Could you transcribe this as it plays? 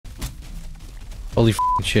Holy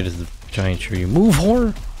f***ing shit is the giant tree. Move,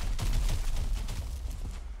 whore!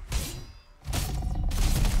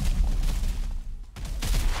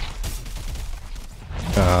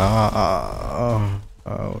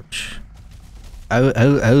 Ouch. Ow,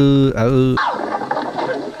 ow, ow, ow.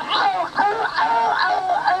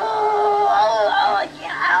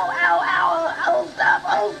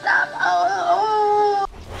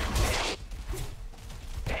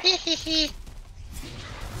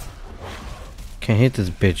 Can't hit this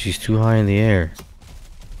bitch, she's too high in the air.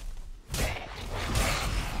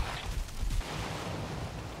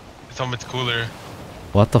 It's so much cooler.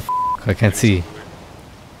 What the f? I can't see.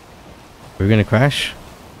 We're gonna crash?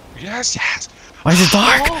 Yes, yes. Why is it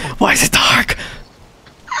dark? Oh. Why is it dark?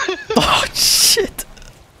 Oh shit.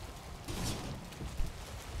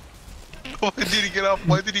 Why did he get up?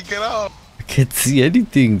 Why did he get up? I can't see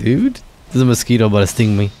anything, dude. There's a mosquito about to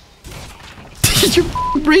sting me. You're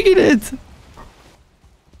bringing it!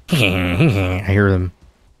 I hear them.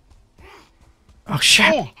 Oh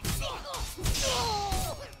shit! Oh.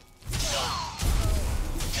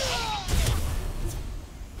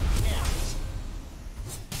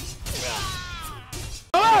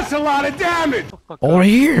 Oh, that's a lot of damage! Oh, right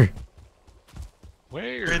here!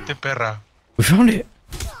 Where? Vete, perra. We found it!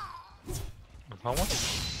 We found one?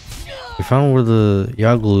 We found where the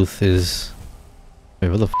Yagluth is. Wait,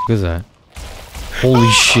 what the f is that? Holy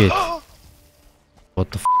shit!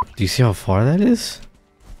 What the f? Do you see how far that is?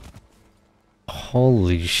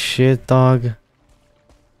 Holy shit, dog.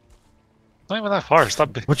 Not even that far.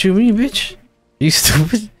 Stop it. What you mean, bitch? You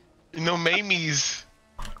stupid? You know, Mamies.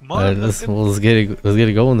 Come on. Let's get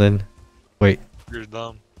it going then. Wait, You're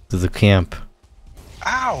dumb. there's a camp.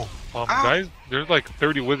 Ow. Ow. Guys, there's like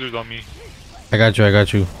 30 wizards on me. I got you, I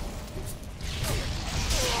got you.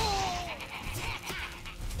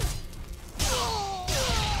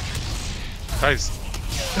 Guys,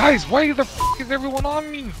 why the f is everyone on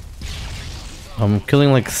me? I'm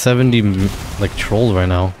killing like 70 like trolls right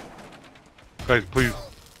now. Guys, please.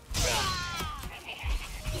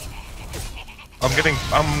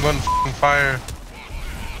 I'm going f***ing fire.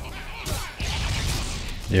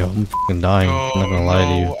 Yo, I'm fucking dying. Oh, I'm not gonna lie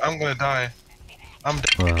to you. no, I'm gonna die. I'm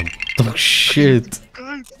dead. Oh shit.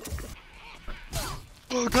 Guys.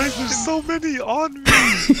 Oh, guys, there's so many on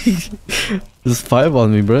me. There's 5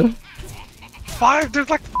 on me, bro. 5? There's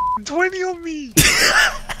like 20 on me.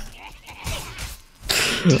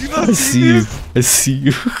 Do you not I see you. this? I see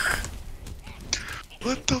you.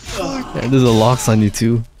 What the fuck? And there's a locks on you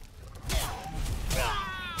too.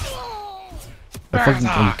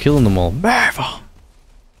 I'm killing them all. Marvel.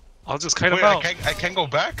 I'll just kite Wait, him out. I can't go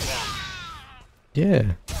back?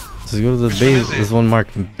 Yeah. Just go to the Which one base. is it? There's one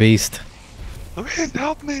marked based. Wait,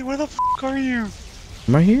 help me. Where the f are you?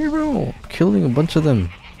 I'm right here, bro. I'm killing a bunch of them.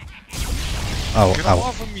 Ow, Get ow.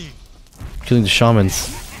 off of me. Killing the shamans.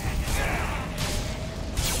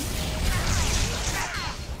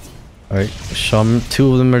 Alright, shaman.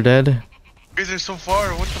 2 of them are dead. You guys are so far.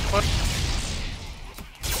 What the fuck?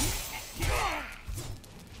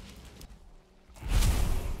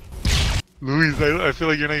 Luis, I feel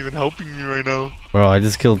like you're not even helping me right now. Bro, I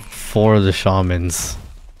just killed 4 of the shamans.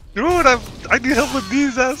 Dude, I need help with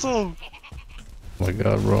these assholes. Oh my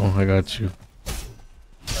god, bro. I got you.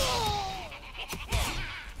 Oh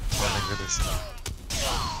my goodness.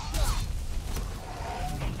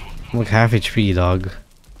 I'm like half HP, dog.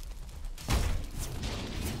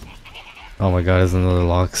 Oh my god, there's another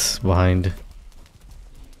locks behind.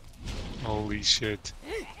 Holy shit.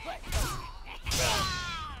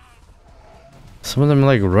 Some of them are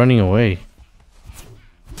like running away.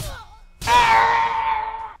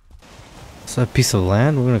 Is that a piece of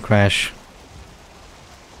land? We're gonna crash.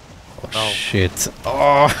 Oh No. shit.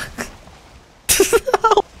 Oh!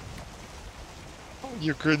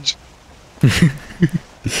 You cringe.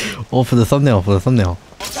 Oh, for the thumbnail, for the thumbnail.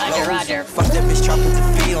 Roger, Roger. Fuck that bitch, trying to put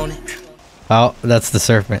the fee on it. Oh, that's the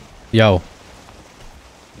serpent. Yo.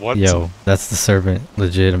 What? Yo, that's the serpent. Where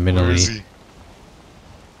is Legitimately. he?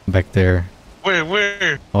 Back there.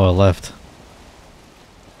 Where? Oh, I left.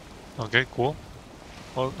 Okay, cool.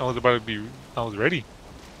 Well, I was about to be. I was ready.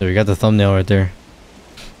 There, we got the thumbnail right there.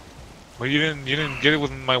 But you didn't get it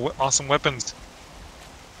with my awesome weapons.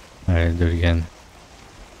 Alright, do it again.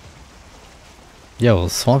 Yo,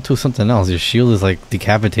 swap to something else. Your shield is like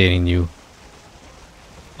decapitating you.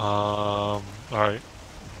 Alright.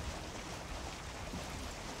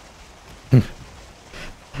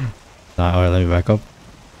 Alright, let me back up.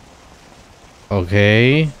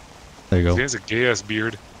 Okay. There you He go. has a gay ass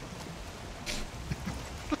beard.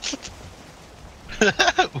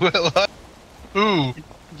 Well, who?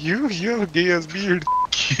 You have a gay ass beard.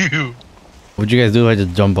 You. What'd you guys do if I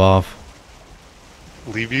just jump off?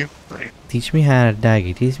 Leave you? Teach me how to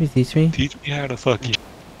daggy. Teach me. Teach me how to fuck you.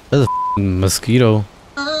 There's a f***ing mosquito.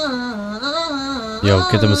 Yo,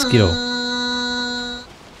 get the mosquito.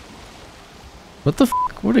 What the f***?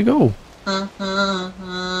 Where'd it go?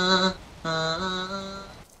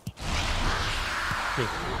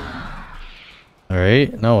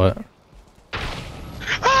 Alright, now what?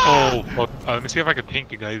 Oh, fuck. Let me see if I can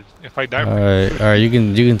pink you guys. If I die, Alright, you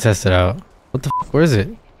can test it out. What the f***? Where is it?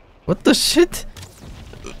 What the shit?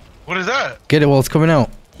 What is that? Get it while it's coming out.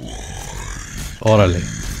 Órale.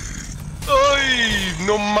 Ay,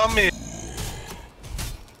 no mames.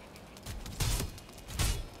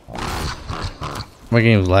 My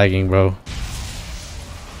game's lagging, bro.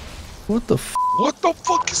 What the f? what the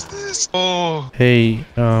fuck is this? Oh, Hey,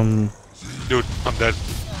 Dude, I'm dead.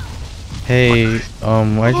 hey,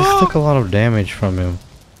 I just took a lot of damage from him.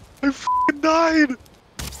 I f***ing died.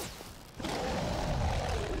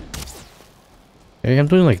 Hey, I'm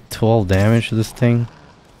doing like 12 damage to this thing.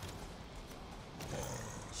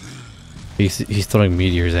 He's throwing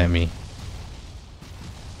meteors at me.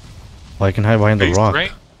 Well, I can hide behind the Based, rock.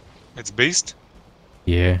 right? It's based?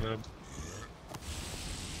 Yeah.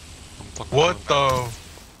 what the?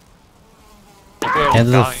 And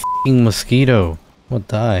the f***ing mosquito. What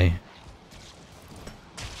die?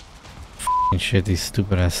 F***ing shit, these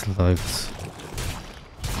stupid ass slugs.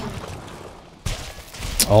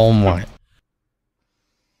 Oh my.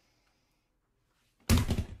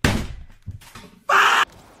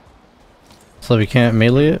 So we can't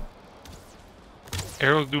melee it?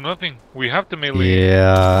 Arrows do nothing. We have to melee.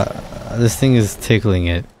 Yeah, this thing is tickling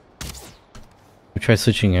it. We try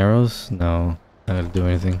switching arrows? No, not gonna do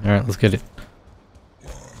anything. Alright, let's get it.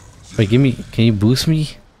 Wait, give me, can you boost me?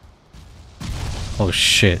 Oh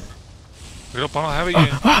shit. Wait up, I don't have it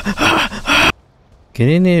yet.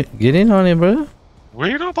 Get in on it, bro.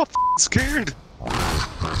 Wait up, I'm f***ing scared.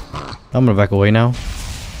 I'm gonna back away now.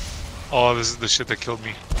 Oh, this is the shit that killed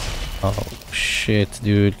me. Oh shit,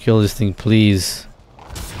 dude. Kill this thing, please.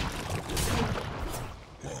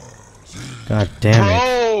 God damn it.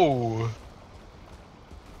 Bro.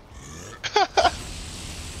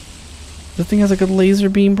 This thing has like a laser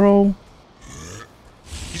beam, bro.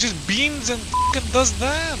 He just beams and fucking does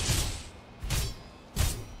that.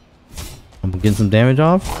 I'm getting some damage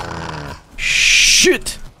off.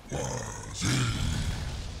 Shit!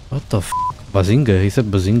 What the f? Bazinga. He said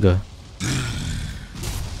bazinga.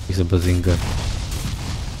 He's a bazinga.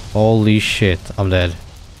 Holy shit. I'm dead.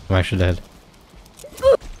 I'm actually dead.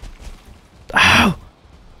 Ow!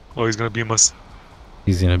 Oh, he's gonna beam us.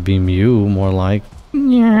 He's gonna beam you, more like.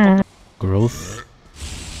 Yeah. Growth.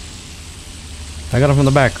 I got him from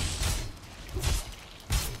the back.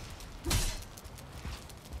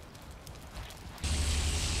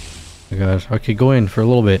 Oh my gosh. Okay, go in for a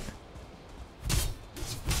little bit.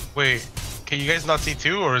 Wait, can you guys not see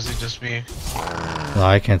too, or is it just me? No,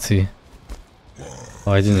 I can't see.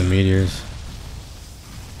 Oh, I did the meteors.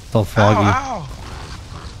 It's all foggy. Ow,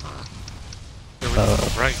 There we go.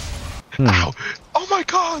 Right. Hmm. ow, ow! Oh my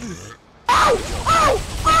god!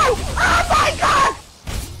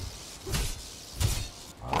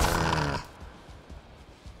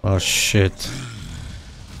 Oh shit.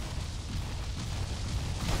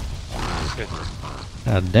 Shit.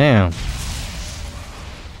 God damn.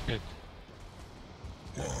 Shit.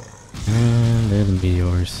 And they're the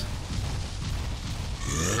meteors.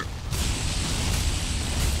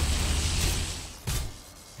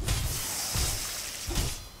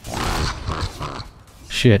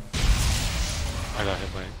 Shit. I got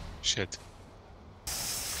hit by shit.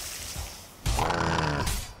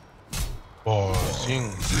 Oh,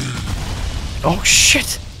 zing. Oh shit!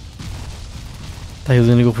 Thought he was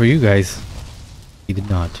gonna go for you guys. He did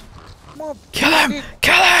not. Kill him!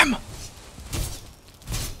 Kill him!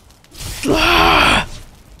 Ah!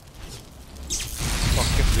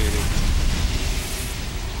 Fucking did it.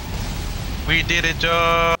 We did it,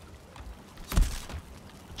 Joe!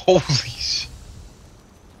 Holy shit.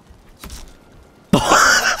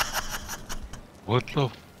 What the?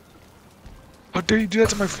 How dare you do that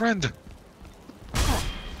to my friend?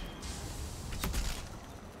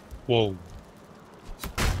 Whoa.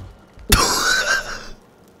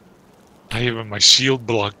 I even my shield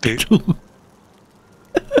blocked it.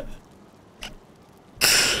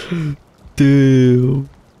 Dude.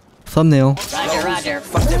 Thumbnail. Roger, roger.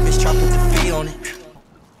 Fuck that bitch, drop with the fee on it.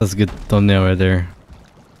 That's a good thumbnail right there.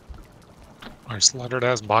 Our slaughtered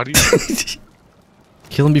ass body.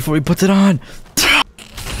 Kill him before he puts it on.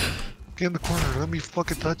 Get in the corner. Let me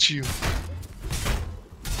fucking touch you.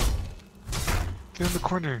 Get in the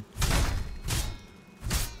corner.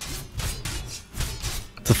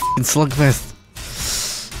 slugfest.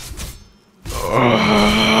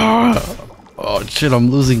 Oh shit, I'm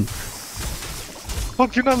losing.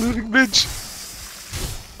 Fuck, you're not looting, bitch.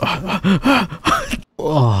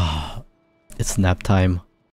 Oh, it's nap time.